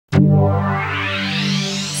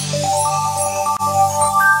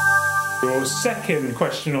Your second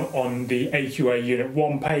question on the AQA Unit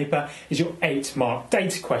 1 paper is your 8-mark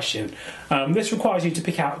data question. This requires you to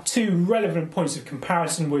pick out 2 relevant points of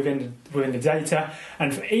comparison within the data,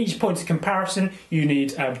 and for each point of comparison you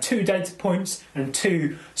need 2 data points and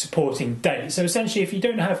 2 supporting dates. So essentially, if you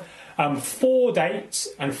don't have 4 dates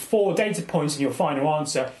and 4 data points in your final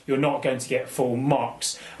answer, you're not going to get full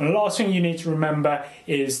marks. And the last thing you need to remember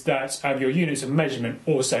is that your units of measurement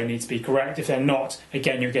also need to be correct. If they're not,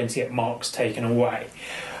 again, you're going to get marks taken away.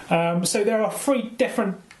 So there are 3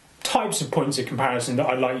 different types of points of comparison that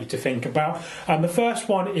I'd like you to think about. The first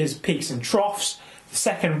one is peaks and troughs. The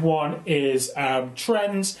second one is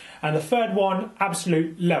trends, and the third one,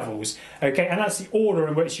 absolute levels. Okay, and that's the order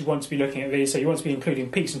in which you want to be looking at these. So you want to be including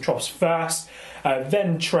peaks and troughs first,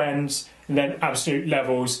 then trends, and then absolute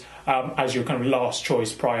levels as your kind of last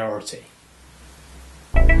choice priority.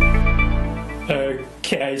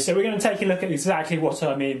 Okay, so we're going to take a look at exactly what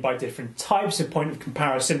I mean by different types of point of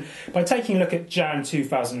comparison by taking a look at Jan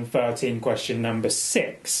 2013 question number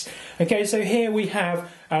 6. Okay, so here we have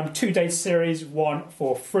 2 data series, one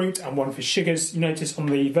for fruit and one for sugars. You notice on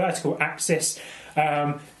the vertical axis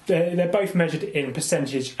they're both measured in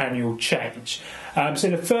percentage annual change. So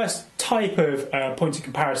the first type of point of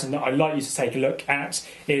comparison that I'd like you to take a look at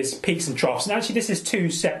is peaks and troughs. And actually this is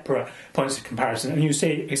 2 separate points of comparison, and you'll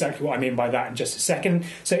see exactly what I mean by that in just a second.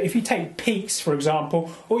 So if you take peaks, for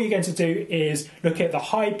example, all you're going to do is look at the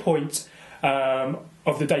high point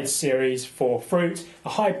of the data series for fruit, the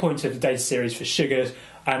high point of the data series for sugars,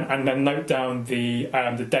 and then note down the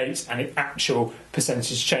dates and the actual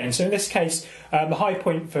percentage change. So in this case, the high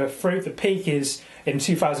point for fruit, the peak is in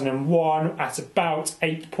 2001 at about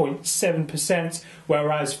 8.7%,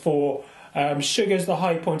 whereas for sugars, the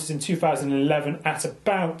high point is in 2011 at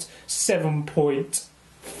about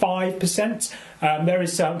 7.5%. There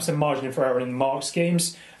is some margin for error in the mark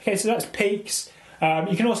schemes. Okay, so that's peaks.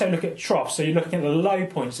 You can also look at troughs, so you're looking at the low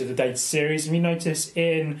points of the data series, and you notice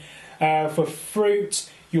for fruit,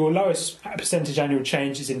 your lowest percentage annual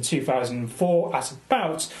change is in 2004 at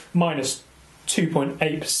about minus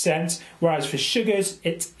 2.8%, whereas for sugars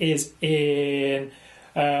it is in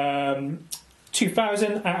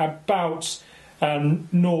 2000 at about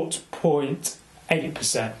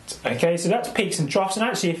 0.8%. Okay, so that's peaks and troughs, and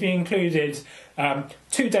actually if you included 2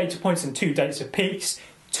 data points and 2 dates for peaks,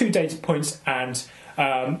 2 data points and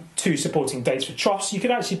 2 supporting dates for troughs, you could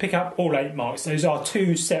actually pick up all 8 marks. Those are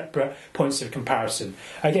 2 separate points of comparison.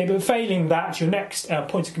 Okay, but failing that, your next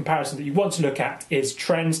point of comparison that you want to look at is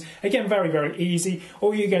trends. Again, very, very easy.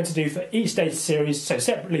 All you're going to do for each data series, so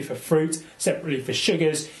separately for fruit, separately for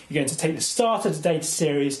sugars, you're going to take the start of the data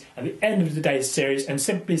series and the end of the data series and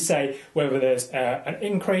simply say whether there's an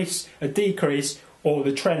increase, a decrease, or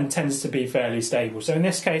the trend tends to be fairly stable. So in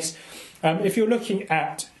this case, if you're looking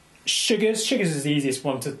at sugars is the easiest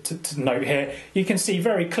one to note here. You can see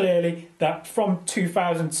very clearly that from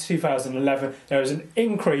 2000 to 2011 there is an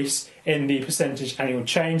increase in the percentage annual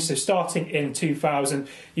change. So starting in 2000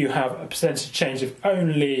 you have a percentage change of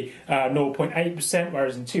only 0.8%,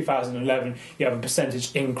 whereas in 2011 you have a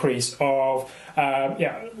percentage increase of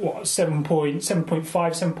 7.5,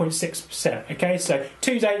 7.6%. Okay, so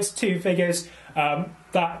 2 dates, 2 figures.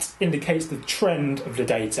 That indicates the trend of the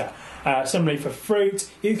data. Similarly for fruit,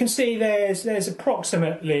 you can see there's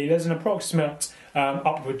an approximate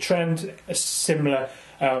upward trend, similar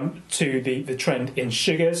to the trend in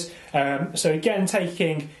sugars. So again,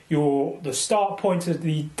 taking the start point of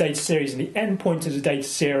the data series and the end point of the data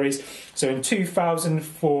series. So in 2000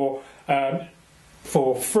 for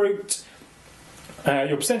fruit,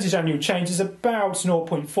 your percentage annual change is about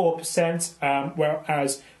 0.4%,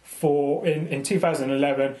 whereas in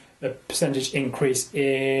 2011 the percentage increase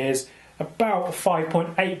is about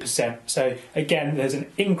 5.8%. So again, there's an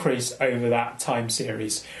increase over that time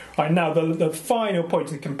series. Right, now the final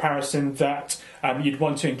point of comparison that you'd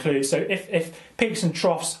want to include, so if peaks and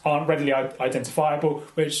troughs aren't readily identifiable,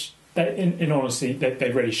 which in honesty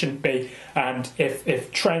they really shouldn't be, and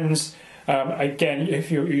if trends, again,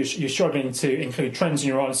 if you're struggling to include trends in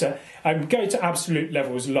your answer, go to absolute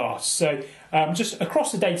levels last. So just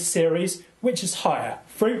across the data series, which is higher,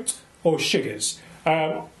 fruit or sugars?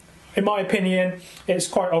 In my opinion, it's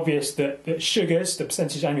quite obvious that sugars, the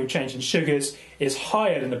percentage annual change in sugars, is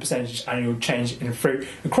higher than the percentage annual change in fruit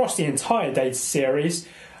across the entire data series.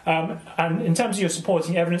 And in terms of your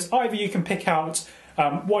supporting evidence, either you can pick out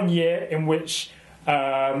 1 year in which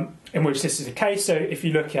this is the case. So if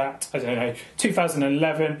you look at,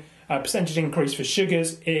 2011, percentage increase for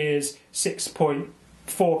sugars is 6.4%,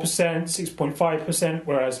 6.5%,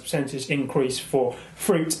 whereas percentage increase for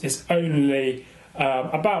fruit is only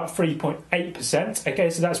about 3.8%. Okay,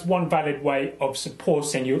 so that's one valid way of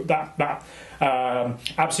supporting that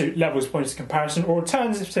absolute levels points of comparison. Or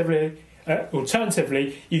alternatively,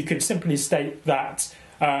 you could simply state that,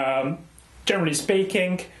 generally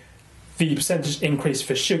speaking, the percentage increase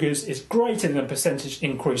for sugars is greater than the percentage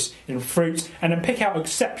increase in fruit, and then pick out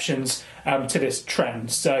exceptions to this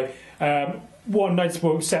trend. So one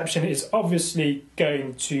notable exception is obviously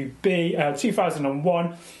going to be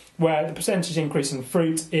 2001, where the percentage increase in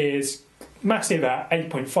fruit is massive at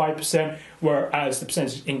 8.5%, whereas the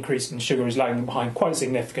percentage increase in sugar is lagging behind quite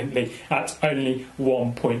significantly at only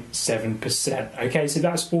 1.7%. Okay, so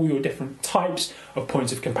that's all your different types of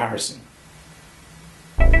points of comparison.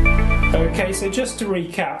 Okay, so just to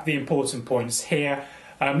recap the important points here,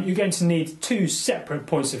 you're going to need two separate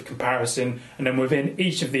points of comparison, and then within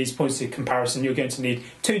each of these points of comparison you're going to need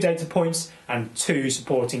 2 data points and 2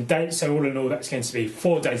 supporting dates. So all in all that's going to be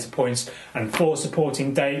 4 data points and 4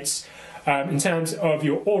 supporting dates. In terms of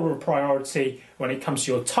your order of priority when it comes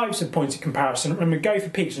to your types of points of comparison, remember, go for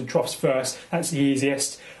peaks and troughs first, that's the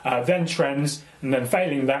easiest, then trends, and then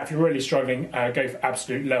failing that, if you're really struggling, go for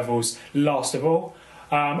absolute levels last of all.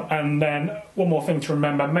 And then one more thing to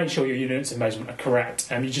remember, make sure your units of measurement are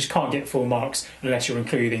correct. You just can't get full marks unless you're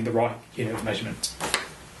including the right unit of measurement.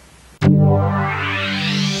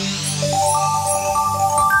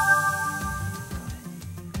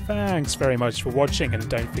 Thanks very much for watching, and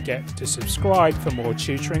don't forget to subscribe for more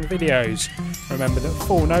tutoring videos. Remember that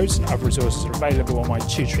full notes and other resources are available on my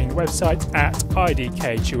tutoring website at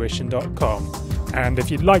idktuition.com. And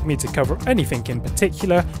if you'd like me to cover anything in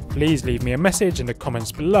particular, please leave me a message in the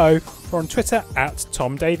comments below or on Twitter at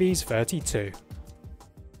TomDavies32.